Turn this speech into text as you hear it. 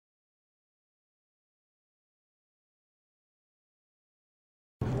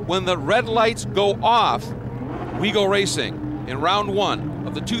when the red lights go off, we go racing in round 1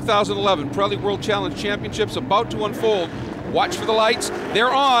 of the 2011 Pirelli World Challenge Championships about to unfold. Watch for the lights.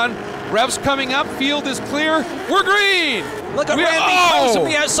 They're on. Revs coming up. Field is clear. We're green. Look at Randy from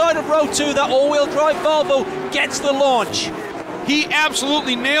the outside of row 2. That all-wheel drive Volvo gets the launch. He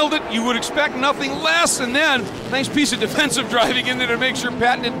absolutely nailed it. You would expect nothing less. And then, nice piece of defensive driving in there to make sure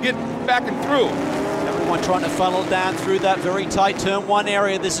Pat didn't get back and through. Everyone trying to funnel down through that very tight turn 1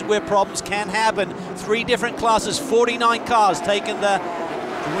 area. This is where problems can happen. 3 different classes, 49 cars taking the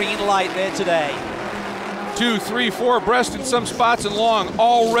green light there today. 2, 3, 4 abreast in some spots and long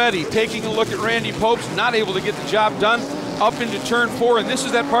already. Taking a look at Randy Popes, not able to get the job done. Up into turn 4, and this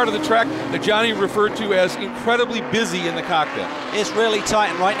is that part of the track that Johnny referred to as incredibly busy in the cockpit. It's really tight,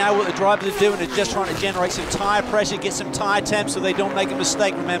 and right now what the drivers are doing is just trying to generate some tire pressure, get some tire temps so they don't make a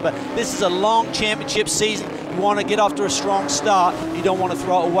mistake. Remember, this is a long championship season. You want to get off to a strong start. You don't want to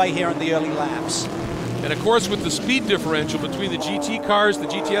throw it away here in the early laps. And of course, with the speed differential between the GT cars, the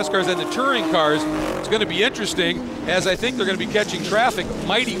GTS cars, and the touring cars, it's going to be interesting, as I think they're going to be catching traffic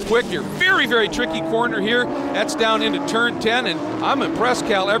mighty quick here. Very, very tricky corner here. That's down into turn 10, and I'm impressed,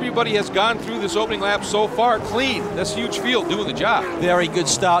 Cal. Everybody has gone through this opening lap so far clean. That's huge field doing the job. Very good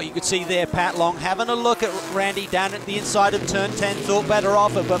start. You could see there Pat Long having a look at Randy down at the inside of turn 10, thought better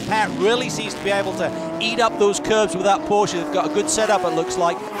of it, but Pat really seems to be able to eat up those curbs with that Porsche. They've got a good setup, it looks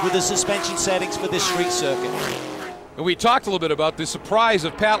like, with the suspension settings for this street circuit. And we talked a little bit about the surprise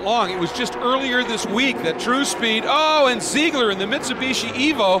of Pat Long. It was just earlier this week that True Speed, and Ziegler in the Mitsubishi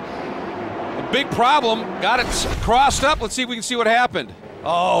Evo, a big problem, got it crossed up. Let's see if we can see what happened.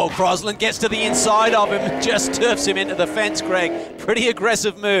 Oh, Crosland gets to the inside of him and just turfs him into the fence, Greg. Pretty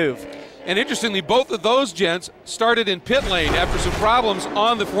aggressive move. And interestingly, both of those gents started in pit lane after some problems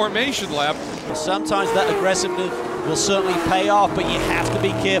on the formation lap. Sometimes that aggressiveness will certainly pay off, but you have to be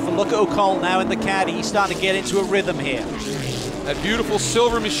careful. Look at O'Connell now in the caddy. He's starting to get into a rhythm here. That beautiful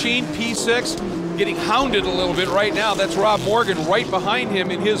silver machine, P6, getting hounded a little bit right now. That's Rob Morgan right behind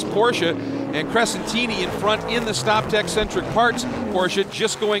him in his Porsche. And Crescentini in front in the StopTech Centric Parts Porsche,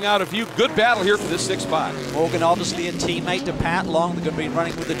 just going out of view. Good battle here for this 6th spot. Morgan obviously a teammate to Pat Long. They're going to be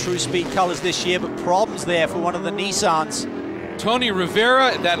running with the True Speed colors this year, but problems there for one of the Nissans. Tony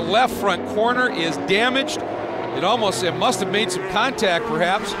Rivera, that left front corner is damaged. It must have made some contact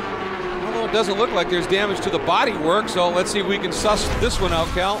perhaps. Although it doesn't look like there's damage to the bodywork, so let's see if we can suss this one out,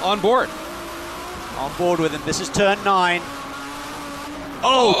 Cal. On board. On board with him. This is turn 9.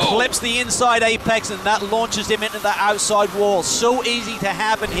 Clips the inside apex, and that launches him into the outside wall. So easy to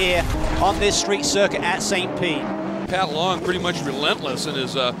happen here on this street circuit at St. Pete. Pat Long pretty much relentless in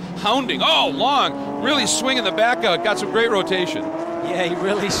his hounding. Long really swinging the back out. Got some great rotation. Yeah, he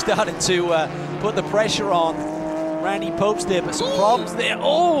really started to put the pressure on Randy Popes there, but some problems there.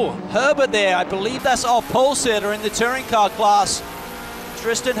 Herbert there. I believe that's our pole sitter in the touring car class.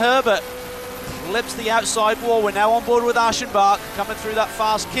 Tristan Herbert flips the outside wall. We're now on board with Eibach coming through that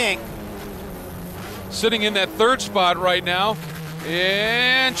fast King. Sitting in that 3rd spot right now.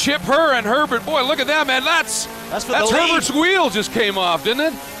 And Chip Herr and Herbert. Boy, look at that, man. That's Herbert's wheel just came off,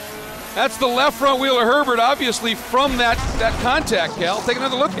 didn't it? That's the left front wheel of Herbert, obviously from that contact, Cal. Take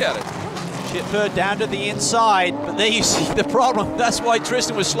another look at it. Chip Herr down to the inside, but there you see the problem. That's why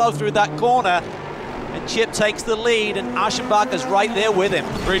Tristan was slow through that corner. And Chip takes the lead, and Eibach is right there with him.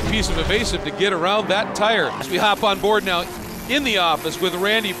 Great piece of evasive to get around that tire. As we hop on board now in the office with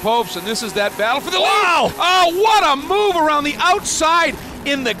Randy Popes, and this is that battle for the lead. Oh, what a move around the outside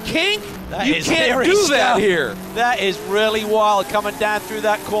in the kink. You can't do that here. That is really wild, coming down through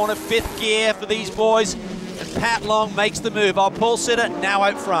that corner. 5th gear for these boys. And Pat Long makes the move. Our pole sitter now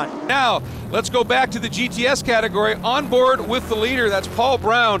out front. Now, let's go back to the GTS category. On board with the leader, that's Paul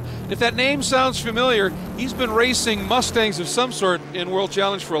Brown. If that name sounds familiar, he's been racing Mustangs of some sort in World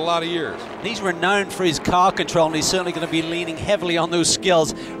Challenge for a lot of years. He's renowned for his car control, and he's certainly going to be leaning heavily on those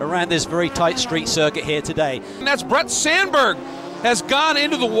skills around this very tight street circuit here today. And that's Brett Sandberg has gone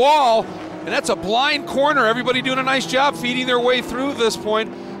into the wall, and that's a blind corner. Everybody doing a nice job feeding their way through this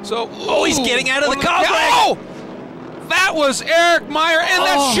point. So, he's getting out of the car. That was Eric Meyer, and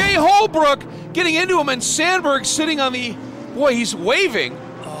that's Shea Holbrook getting into him, and Sandberg sitting on the, he's waving.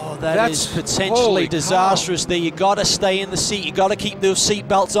 That is potentially disastrous there. You got to stay in the seat. You got to keep those seat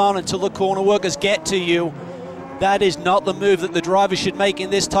belts on until the corner workers get to you. That is not the move that the driver should make in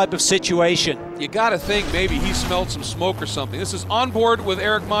this type of situation. You got to think maybe he smelled some smoke or something. This is On Board with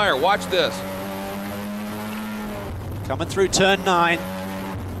Eric Meyer. Watch this. Coming through turn 9.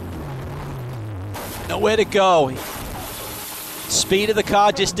 Nowhere to go. Speed of the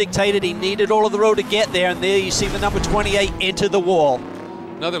car just dictated he needed all of the road to get there, and there you see the number 28 into the wall.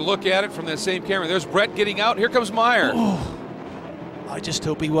 Another look at it from that same camera. There's Brett getting out. Here comes Meyer. Oh, I just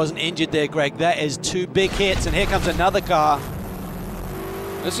hope he wasn't injured there, Greg. That is 2 big hits, and here comes another car.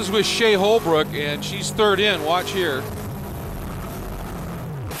 This is with Shea Holbrook, and she's third in. Watch here.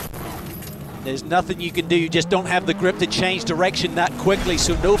 There's nothing you can do. You just don't have the grip to change direction that quickly.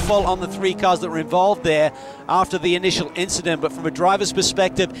 So no fault on the 3 cars that were involved there after the initial incident. But from a driver's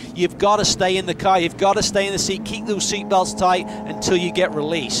perspective, you've got to stay in the car. You've got to stay in the seat. Keep those seat belts tight until you get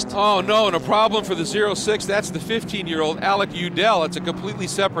released. Oh, no, and a problem for the 06. That's the 15-year-old Alec Udell. It's a completely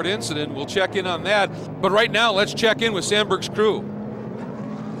separate incident. We'll check in on that. But right now, let's check in with Sandberg's crew.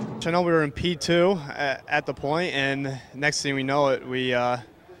 I know we were in P2 at the point, and next thing we know it, we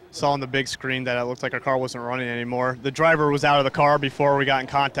saw on the big screen that it looked like our car wasn't running anymore. The driver was out of the car before we got in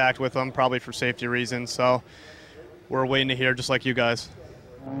contact with him, probably for safety reasons, so we're waiting to hear, just like you guys.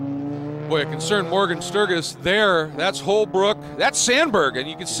 Boy, a concerned Morgan Sturgis there. That's Holbrook. That's Sandberg, and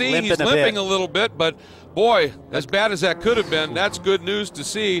you can see he's limping a little bit, but boy, as bad as that could have been, that's good news to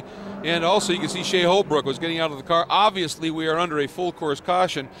see. And also you can see Shea Holbrook was getting out of the car. Obviously, we are under a full course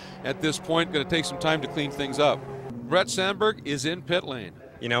caution at this point. Going to take some time to clean things up. Brett Sandberg is in pit lane.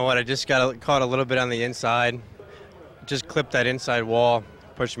 You know what, I just got caught a little bit on the inside. Just clipped that inside wall,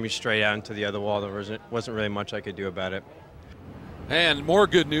 pushed me straight out into the other wall. There wasn't really much I could do about it. And more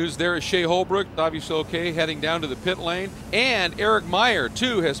good news, there is Shea Holbrook, obviously okay, heading down to the pit lane. And Eric Meyer,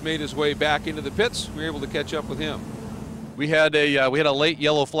 too, has made his way back into the pits. We were able to catch up with him. We had a late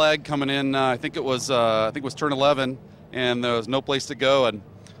yellow flag coming in. I think it was turn 11, and there was no place to go. And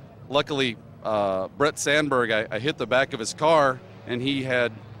luckily, Brett Sandberg, I hit the back of his car, and he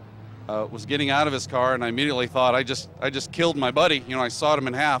had was getting out of his car, and I immediately thought I just killed my buddy. You know, I sawed him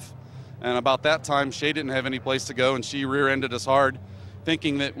in half. And about that time, Shea didn't have any place to go, and she rear-ended us hard,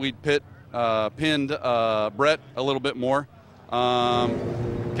 thinking that we'd pinned Brett a little bit more.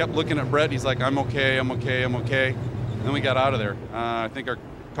 Kept looking at Brett. He's like, I'm okay, I'm okay, I'm okay. Then we got out of there. I think our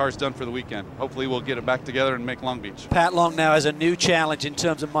car's done for the weekend. Hopefully we'll get it back together and make Long Beach. Pat Long now has a new challenge in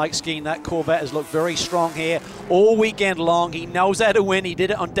terms of Mike Skeen. That Corvette has looked very strong here all weekend long. He knows how to win. He did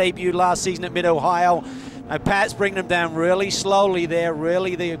it on debut last season at Mid-Ohio. And Pat's bringing them down really slowly there.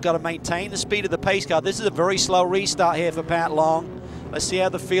 Really, they've got to maintain the speed of the pace car. This is a very slow restart here for Pat Long. Let's see how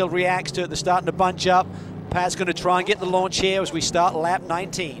the field reacts to it. They're starting to bunch up. Pat's going to try and get the launch here as we start lap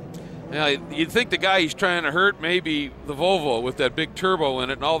 19. Now, you'd think the guy he's trying to hurt may be the Volvo with that big turbo in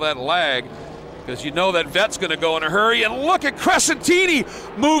it and all that lag, because you know that Vet's going to go in a hurry. And look at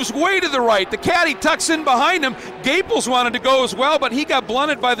Crescentini, moves way to the right. The caddy tucks in behind him. Gaples wanted to go as well, but he got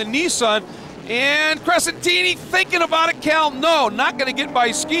blunted by the Nissan. And Crescentini thinking about it, Cal. No, not going to get by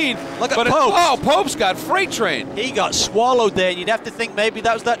Skeen. Look at Pope. Oh, Pope's got freight train. He got swallowed there. You'd have to think maybe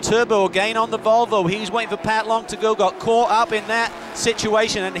that was that turbo again on the Volvo. He was waiting for Pat Long to go, got caught up in that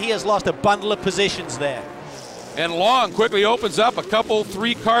situation, and he has lost a bundle of positions there. And Long quickly opens up a couple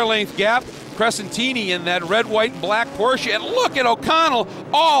 3-car length gap. Crescentini in that red, white, and black Porsche. And look at O'Connell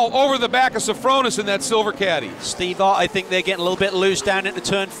all over the back of Safronis in that silver caddy. Steve Ott, I think they're getting a little bit loose down into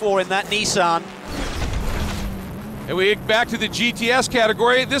turn 4 in that Nissan. And we get back to the GTS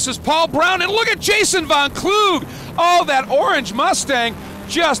category. This is Paul Brown, and look at Jason Von Klug. Oh, that orange Mustang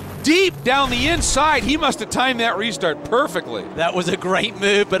just deep down the inside. He must have timed that restart perfectly. That was a great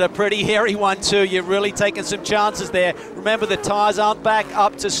move, but a pretty hairy one too. You're really taking some chances there. Remember, the tires aren't back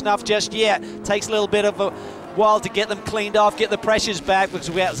up to snuff just yet. Takes a little bit of a while to get them cleaned off, get the pressures back, because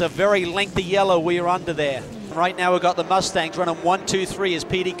it's a very lengthy yellow we are under there. Right now we've got the Mustangs running 1, 2, 3 as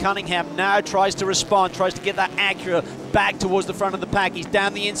Petey Cunningham now tries to respond, tries to get that Acura back towards the front of the pack. He's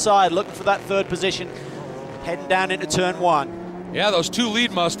down the inside looking for that 3rd position, heading down into turn 1. Yeah, those 2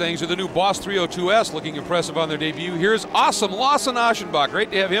 lead Mustangs are the new Boss 302S, looking impressive on their debut. Here's awesome Lawson Aschenbach. Great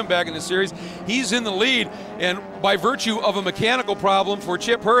to have him back in the series. He's in the lead, and by virtue of a mechanical problem for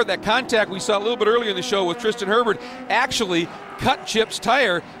Chip Hurd, that contact we saw a little bit earlier in the show with Tristan Herbert actually cut Chip's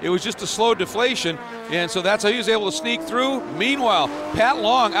tire. It was just a slow deflation, and so that's how he was able to sneak through. Meanwhile, Pat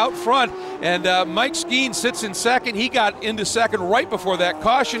Long out front, and Mike Skeen sits in second. He got into second right before that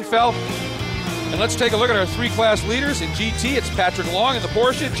caution fell. And let's take a look at our 3 class leaders. In GT, it's Patrick Long in the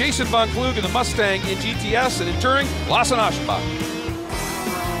Porsche, Jason Von Klug in the Mustang in GTS, and in Touring, Lawson Aschenbach.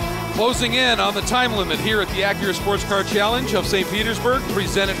 Closing in on the time limit here at the Acura Sports Car Challenge of St. Petersburg,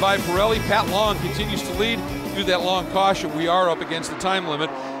 presented by Pirelli. Pat Long continues to lead through that long caution. We are up against the time limit.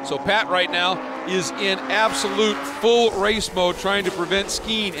 So Pat right now is in absolute full race mode, trying to prevent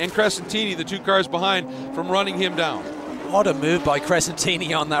Skeen and Crescentini, the 2 cars behind, from running him down. What a move by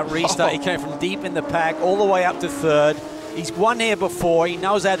Crescentini on that restart. He came from deep in the pack all the way up to 3rd. He's won here before. He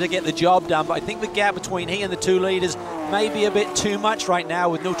knows how to get the job done, but I think the gap between he and the 2 leaders maybe a bit too much right now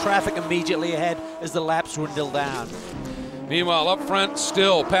with no traffic immediately ahead as the laps dwindle down. Meanwhile, up front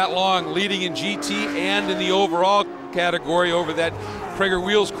still, Pat Long leading in GT and in the overall category over that Prager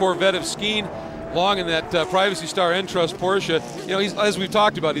Wheels Corvette of Skeen. Long in that Privacy Star N-Trust Porsche. You know, he's, as we've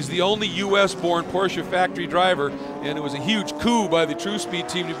talked about, he's the only U.S.-born Porsche factory driver, and it was a huge coup by the True Speed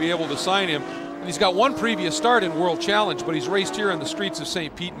team to be able to sign him. And he's got one previous start in World Challenge, but he's raced here on the streets of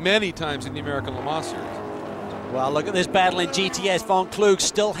St. Pete many times in the American Le Mans Series. Well, look at this battle in GTS. Von Klug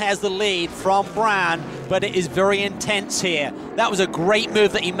still has the lead from Brown, but it is very intense here. That was a great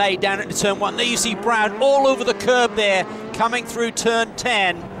move that he made down at the turn 1. There you see Brown all over the curb there, coming through turn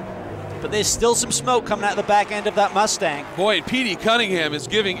 10. But there's still some smoke coming out the back end of that Mustang. Boy, and Petey Cunningham is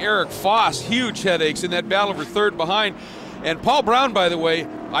giving Eric Foss huge headaches in that battle for third behind. And Paul Brown, by the way,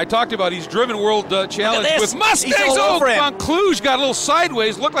 I talked about he's driven World Challenge with Mustangs. Oh, Von Klug got a little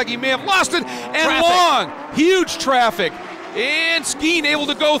sideways. Looked like he may have lost it. And Long, huge traffic. And Skeen able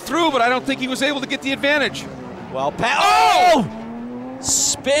to go through, but I don't think he was able to get the advantage. Well, oh!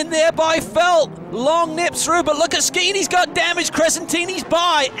 Spin there by Felt. Long nips through, but look at Skeen. He's got damage. Crescentini's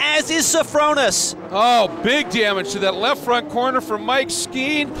by, as is Sofronis. Oh, big damage to that left front corner from Mike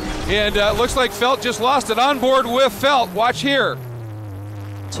Skeen. And looks like Felt just lost it on board with Felt. Watch here.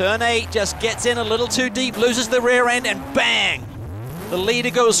 Turn 8 just gets in a little too deep, loses the rear end, and bang! The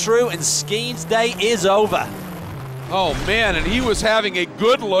leader goes through, and Skeen's day is over. Oh, man, and he was having a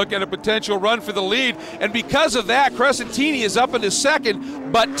good look at a potential run for the lead. And because of that, Crescentini is up into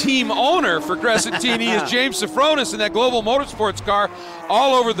second, but team owner for Crescentini is James Sofronis in that Global Motorsports car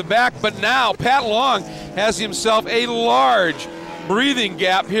all over the back. But now Pat Long has himself a large breathing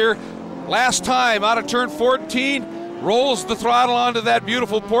gap here. Last time out of turn 14, rolls the throttle onto that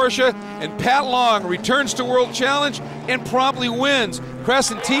beautiful Porsche, and Pat Long returns to World Challenge and promptly wins.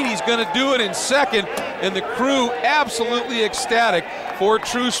 Crescentini's going to do it in second, and the crew absolutely ecstatic for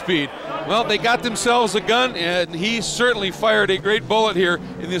True Speed. Well, they got themselves a gun, and he certainly fired a great bullet here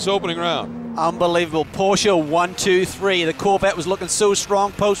in this opening round. Unbelievable. Porsche 1, 2, 3. The Corvette was looking so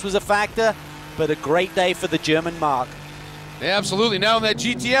strong. Post was a factor, but a great day for the German Mark. Absolutely. Now in that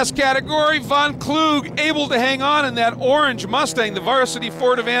GTS category, Von Klug able to hang on in that orange Mustang, the Varsity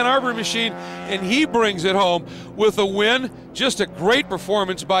Ford of Ann Arbor machine, and he brings it home with a win. Just a great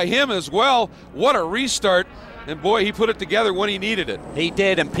performance by him as well. What a restart. And boy, he put it together when he needed it. He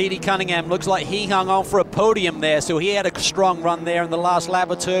did, and Petey Cunningham looks like he hung on for a podium there, so he had a strong run there in the last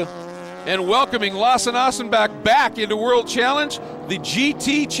lap or two. And welcoming Lasse Ossenbach back into World Challenge, the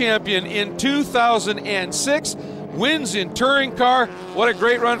GT champion in 2006. Wins in touring car. What a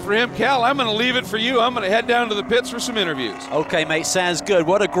great run for him. Cal, I'm going to leave it for you. I'm going to head down to the pits for some interviews. Okay, mate, sounds good.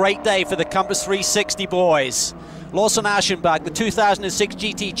 What a great day for the Compass 360 boys. Lasse Ossenbach, the 2006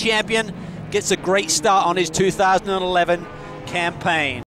 GT champion, gets a great start on his 2011 campaign.